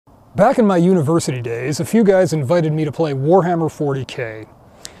Back in my university days, a few guys invited me to play Warhammer 40k.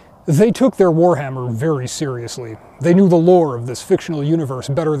 They took their Warhammer very seriously. They knew the lore of this fictional universe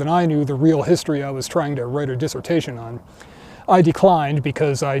better than I knew the real history I was trying to write a dissertation on. I declined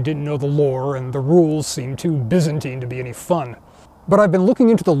because I didn't know the lore and the rules seemed too Byzantine to be any fun. But I've been looking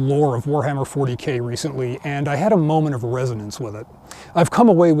into the lore of Warhammer 40k recently, and I had a moment of resonance with it. I've come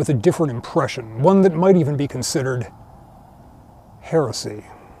away with a different impression, one that might even be considered heresy.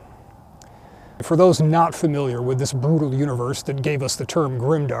 For those not familiar with this brutal universe that gave us the term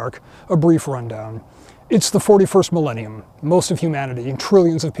GrimDark, a brief rundown. It's the 41st millennium. Most of humanity,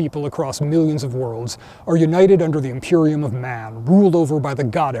 trillions of people across millions of worlds, are united under the Imperium of Man, ruled over by the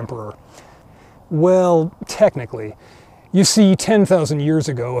God Emperor. Well, technically. You see, 10,000 years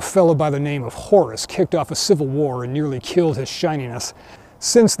ago, a fellow by the name of Horus kicked off a civil war and nearly killed his shininess.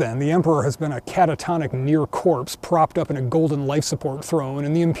 Since then, the Emperor has been a catatonic near corpse propped up in a golden life support throne,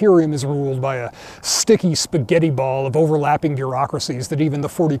 and the Imperium is ruled by a sticky spaghetti ball of overlapping bureaucracies that even the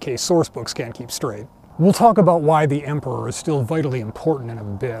 40k sourcebooks can't keep straight. We'll talk about why the Emperor is still vitally important in a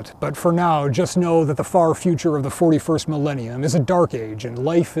bit, but for now, just know that the far future of the 41st millennium is a dark age, and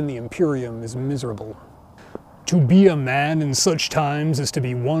life in the Imperium is miserable. To be a man in such times is to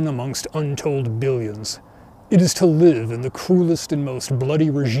be one amongst untold billions. It is to live in the cruelest and most bloody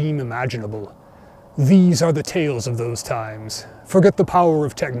regime imaginable. These are the tales of those times. Forget the power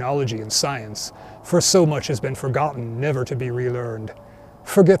of technology and science, for so much has been forgotten, never to be relearned.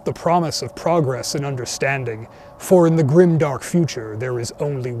 Forget the promise of progress and understanding, for in the grim dark future there is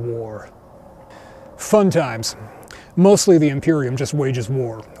only war. Fun times. Mostly the Imperium just wages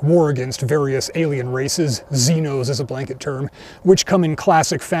war. War against various alien races, Xenos is a blanket term, which come in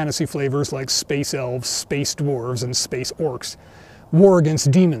classic fantasy flavors like space elves, space dwarves, and space orcs. War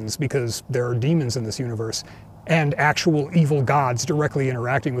against demons, because there are demons in this universe, and actual evil gods directly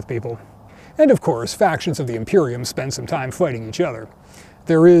interacting with people. And of course, factions of the Imperium spend some time fighting each other.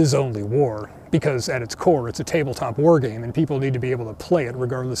 There is only war, because at its core it's a tabletop wargame and people need to be able to play it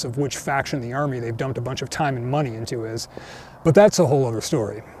regardless of which faction in the army they've dumped a bunch of time and money into is. But that's a whole other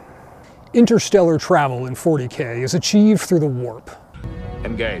story. Interstellar travel in 40k is achieved through the warp.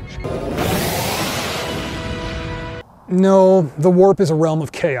 Engage. No, the warp is a realm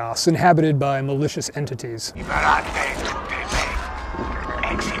of chaos inhabited by malicious entities.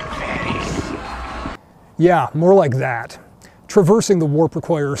 Yeah, more like that. Traversing the warp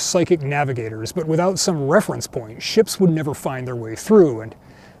requires psychic navigators, but without some reference point, ships would never find their way through, and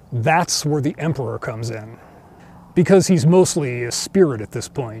that's where the Emperor comes in. Because he's mostly a spirit at this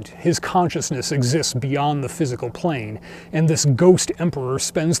point, his consciousness exists beyond the physical plane, and this ghost Emperor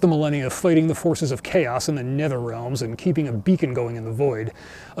spends the millennia fighting the forces of chaos in the nether realms and keeping a beacon going in the void,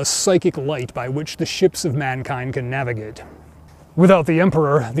 a psychic light by which the ships of mankind can navigate. Without the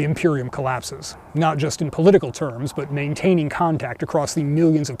Emperor, the Imperium collapses. Not just in political terms, but maintaining contact across the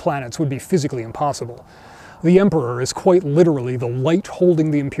millions of planets would be physically impossible. The Emperor is quite literally the light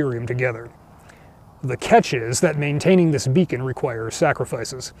holding the Imperium together. The catch is that maintaining this beacon requires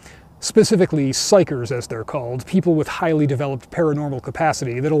sacrifices. Specifically, psychers as they're called, people with highly developed paranormal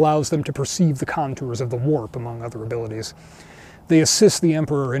capacity that allows them to perceive the contours of the warp, among other abilities. They assist the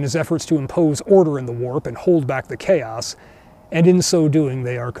Emperor in his efforts to impose order in the warp and hold back the chaos, and in so doing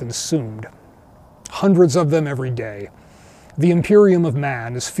they are consumed. Hundreds of them every day. The Imperium of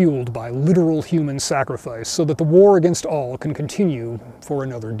Man is fueled by literal human sacrifice so that the war against all can continue for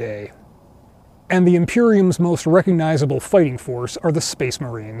another day. And the Imperium's most recognizable fighting force are the Space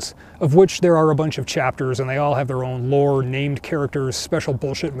Marines, of which there are a bunch of chapters and they all have their own lore, named characters, special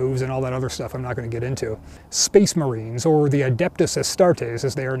bullshit moves, and all that other stuff I'm not going to get into. Space Marines, or the Adeptus Astartes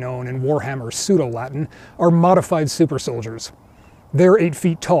as they are known in Warhammer Pseudo-Latin, are modified super soldiers. They're 8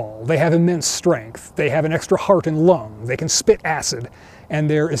 feet tall, they have immense strength, they have an extra heart and lung, they can spit acid, and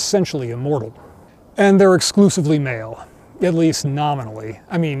they're essentially immortal. And they're exclusively male. At least nominally.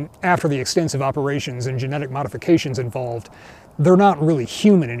 I mean, after the extensive operations and genetic modifications involved, they're not really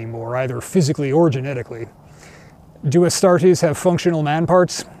human anymore, either physically or genetically. Do Astartes have functional man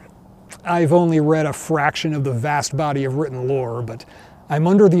parts? I've only read a fraction of the vast body of written lore, but I'm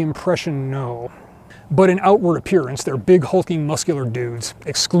under the impression no. But in outward appearance, they're big, hulking, muscular dudes,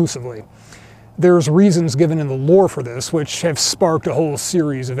 exclusively. There's reasons given in the lore for this, which have sparked a whole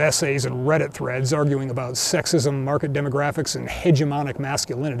series of essays and Reddit threads arguing about sexism, market demographics, and hegemonic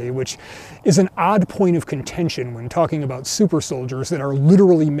masculinity, which is an odd point of contention when talking about super soldiers that are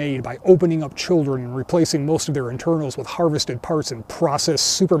literally made by opening up children and replacing most of their internals with harvested parts and processed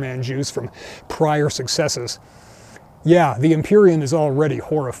Superman juice from prior successes. Yeah, the Imperium is already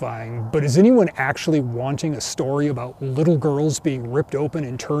horrifying, but is anyone actually wanting a story about little girls being ripped open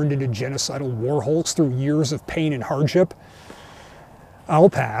and turned into genocidal war hulks through years of pain and hardship? I'll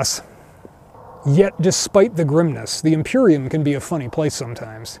pass. Yet, despite the grimness, the Imperium can be a funny place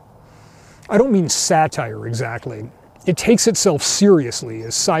sometimes. I don't mean satire exactly. It takes itself seriously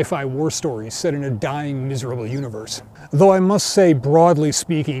as sci-fi war stories set in a dying, miserable universe. Though I must say, broadly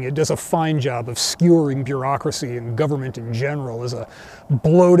speaking, it does a fine job of skewering bureaucracy and government in general as a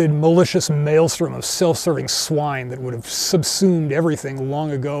bloated, malicious maelstrom of self-serving swine that would have subsumed everything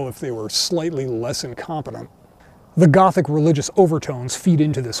long ago if they were slightly less incompetent. The Gothic religious overtones feed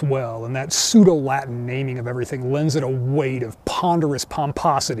into this well, and that pseudo-Latin naming of everything lends it a weight of ponderous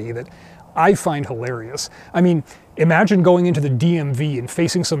pomposity that I find hilarious. I mean, imagine going into the DMV and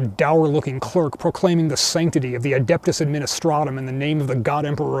facing some dour-looking clerk proclaiming the sanctity of the Adeptus Administratum in the name of the God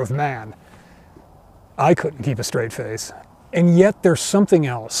Emperor of Man. I couldn't keep a straight face. And yet there's something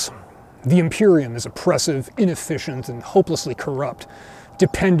else. The Imperium is oppressive, inefficient, and hopelessly corrupt,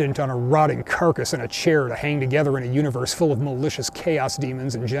 dependent on a rotting carcass and a chair to hang together in a universe full of malicious chaos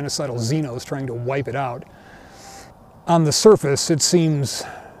demons and genocidal xenos trying to wipe it out. On the surface, it seems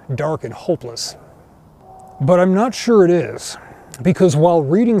dark and hopeless. But I'm not sure it is, because while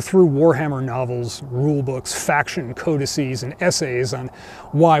reading through Warhammer novels, rulebooks, faction codices, and essays on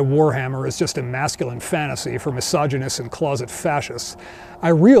why Warhammer is just a masculine fantasy for misogynists and closet fascists, I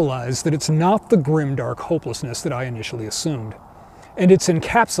realized that it's not the grimdark hopelessness that I initially assumed. And it's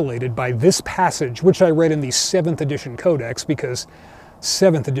encapsulated by this passage, which I read in the 7th edition codex, because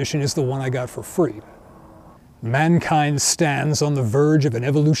 7th edition is the one I got for free. Mankind stands on the verge of an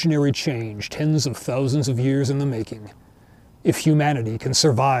evolutionary change, tens of thousands of years in the making. If humanity can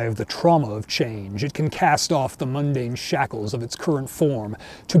survive the trauma of change, it can cast off the mundane shackles of its current form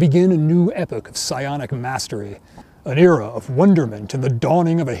to begin a new epoch of psionic mastery, an era of wonderment and the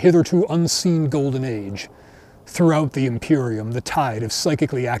dawning of a hitherto unseen golden age. Throughout the Imperium, the tide of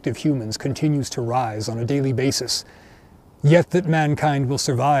psychically active humans continues to rise on a daily basis. Yet that mankind will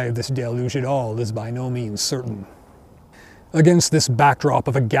survive this deluge at all is by no means certain. Against this backdrop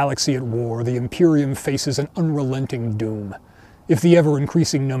of a galaxy at war, the Imperium faces an unrelenting doom. If the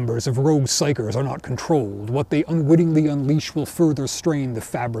ever-increasing numbers of rogue psychers are not controlled, what they unwittingly unleash will further strain the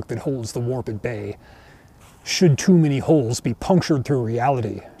fabric that holds the warp at bay. Should too many holes be punctured through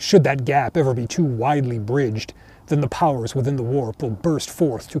reality, should that gap ever be too widely bridged, then the powers within the warp will burst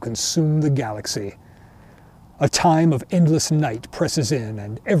forth to consume the galaxy. A time of endless night presses in,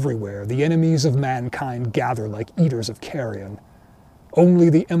 and everywhere the enemies of mankind gather like eaters of carrion. Only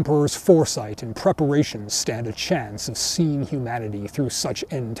the Emperor's foresight and preparation stand a chance of seeing humanity through such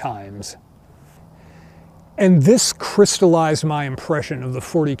end times. And this crystallized my impression of the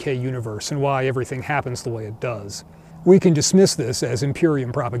 40K universe and why everything happens the way it does. We can dismiss this as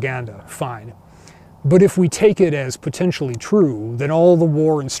Imperium propaganda, fine. But if we take it as potentially true, then all the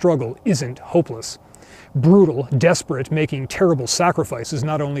war and struggle isn't hopeless. Brutal, desperate, making terrible sacrifices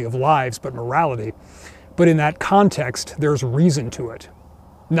not only of lives but morality. But in that context, there's reason to it.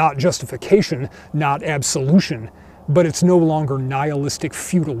 Not justification, not absolution, but it's no longer nihilistic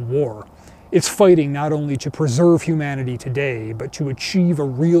futile war. It's fighting not only to preserve humanity today, but to achieve a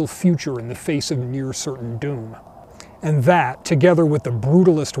real future in the face of near-certain doom. And that, together with the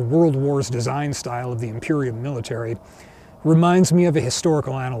brutalist World Wars design style of the Imperium military, reminds me of a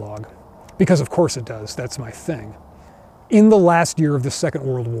historical analog. Because of course it does, that's my thing. In the last year of the Second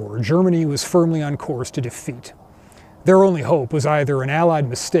World War, Germany was firmly on course to defeat. Their only hope was either an Allied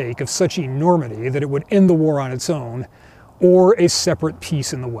mistake of such enormity that it would end the war on its own, or a separate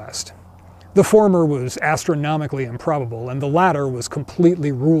peace in the West. The former was astronomically improbable, and the latter was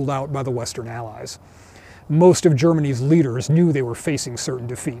completely ruled out by the Western Allies. Most of Germany's leaders knew they were facing certain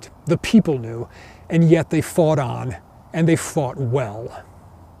defeat. The people knew, and yet they fought on, and they fought well.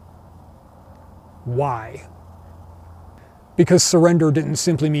 Why? Because surrender didn't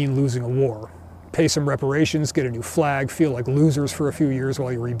simply mean losing a war. Pay some reparations, get a new flag, feel like losers for a few years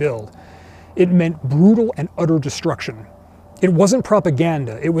while you rebuild. It meant brutal and utter destruction. It wasn't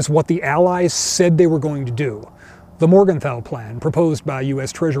propaganda, it was what the Allies said they were going to do. The Morgenthau Plan, proposed by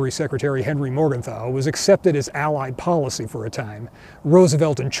U.S. Treasury Secretary Henry Morgenthau, was accepted as Allied policy for a time.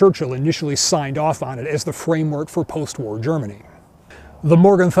 Roosevelt and Churchill initially signed off on it as the framework for post-war Germany. The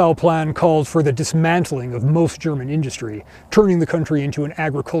Morgenthau Plan called for the dismantling of most German industry, turning the country into an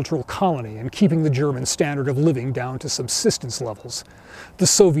agricultural colony and keeping the German standard of living down to subsistence levels. The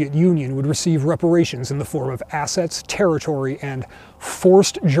Soviet Union would receive reparations in the form of assets, territory, and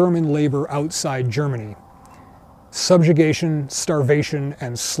forced German labor outside Germany. Subjugation, starvation,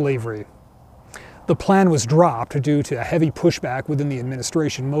 and slavery. The plan was dropped due to heavy pushback within the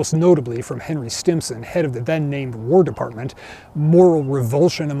administration, most notably from Henry Stimson, head of the then-named War Department, moral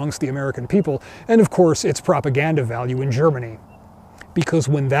revulsion amongst the American people, and of course its propaganda value in Germany. Because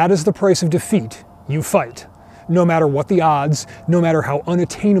when that is the price of defeat, you fight. No matter what the odds, no matter how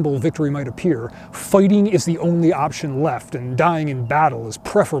unattainable victory might appear, fighting is the only option left, and dying in battle is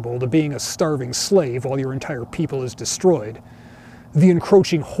preferable to being a starving slave while your entire people is destroyed. The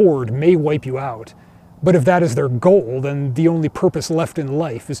encroaching horde may wipe you out, but if that is their goal, then the only purpose left in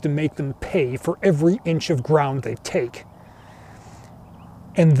life is to make them pay for every inch of ground they take.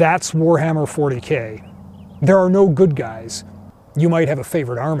 And that's Warhammer 40k. There are no good guys. You might have a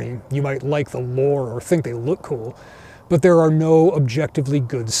favorite army, you might like the lore or think they look cool, but there are no objectively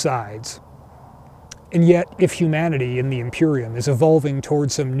good sides. And yet, if humanity in the Imperium is evolving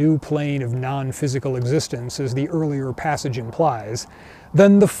towards some new plane of non-physical existence, as the earlier passage implies,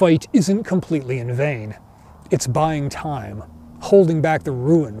 then the fight isn't completely in vain. It's buying time, holding back the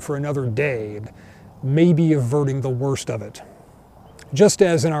ruin for another day, and maybe averting the worst of it. Just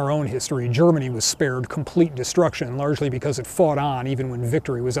as in our own history, Germany was spared complete destruction, largely because it fought on even when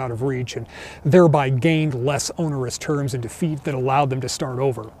victory was out of reach, and thereby gained less onerous terms in defeat that allowed them to start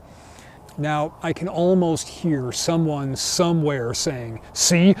over. Now, I can almost hear someone somewhere saying,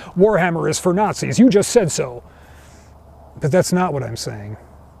 "See, Warhammer is for Nazis, you just said so." But that's not what I'm saying.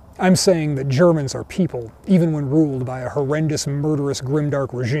 I'm saying that Germans are people, even when ruled by a horrendous, murderous, GrimDark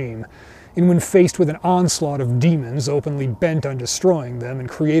regime, and when faced with an onslaught of demons openly bent on destroying them in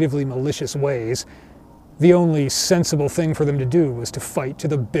creatively malicious ways, the only sensible thing for them to do was to fight to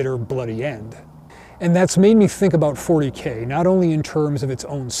the bitter, bloody end. And that's made me think about 40k, not only in terms of its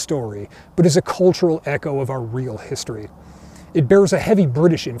own story, but as a cultural echo of our real history. It bears a heavy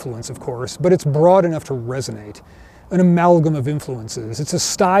British influence, of course, but it's broad enough to resonate. An amalgam of influences. It's a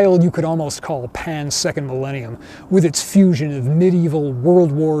style you could almost call pan-second millennium, with its fusion of medieval,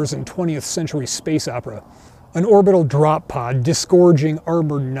 world wars, and 20th century space opera. An orbital drop pod disgorging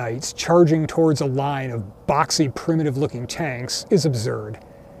armored knights charging towards a line of boxy, primitive-looking tanks is absurd.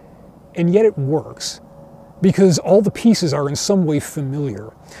 And yet it works. Because all the pieces are in some way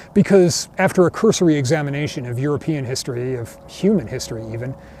familiar. Because after a cursory examination of European history, of human history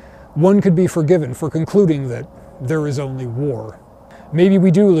even, one could be forgiven for concluding that there is only war. Maybe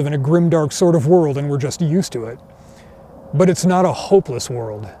we do live in a grimdark sort of world and we're just used to it. But it's not a hopeless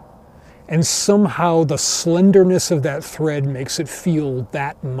world. And somehow the slenderness of that thread makes it feel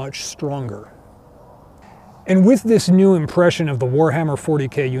that much stronger. And with this new impression of the Warhammer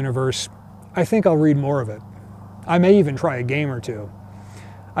 40k universe, I think I'll read more of it. I may even try a game or two.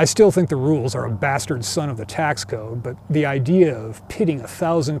 I still think the rules are a bastard son of the tax code, but the idea of pitting a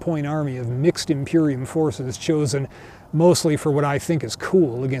 1,000-point army of mixed Imperium forces chosen mostly for what I think is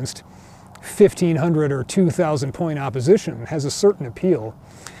cool against 1,500 or 2,000-point opposition has a certain appeal.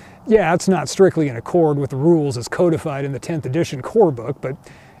 Yeah, it's not strictly in accord with the rules as codified in the 10th edition core book, but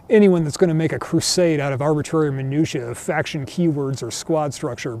anyone that's going to make a crusade out of arbitrary minutiae of faction keywords or squad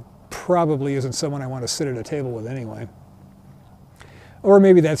structure probably isn't someone I want to sit at a table with anyway. Or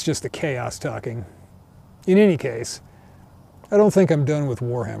maybe that's just the chaos talking. In any case, I don't think I'm done with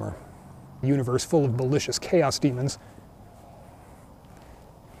Warhammer. A universe full of malicious chaos demons,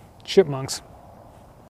 chipmunks,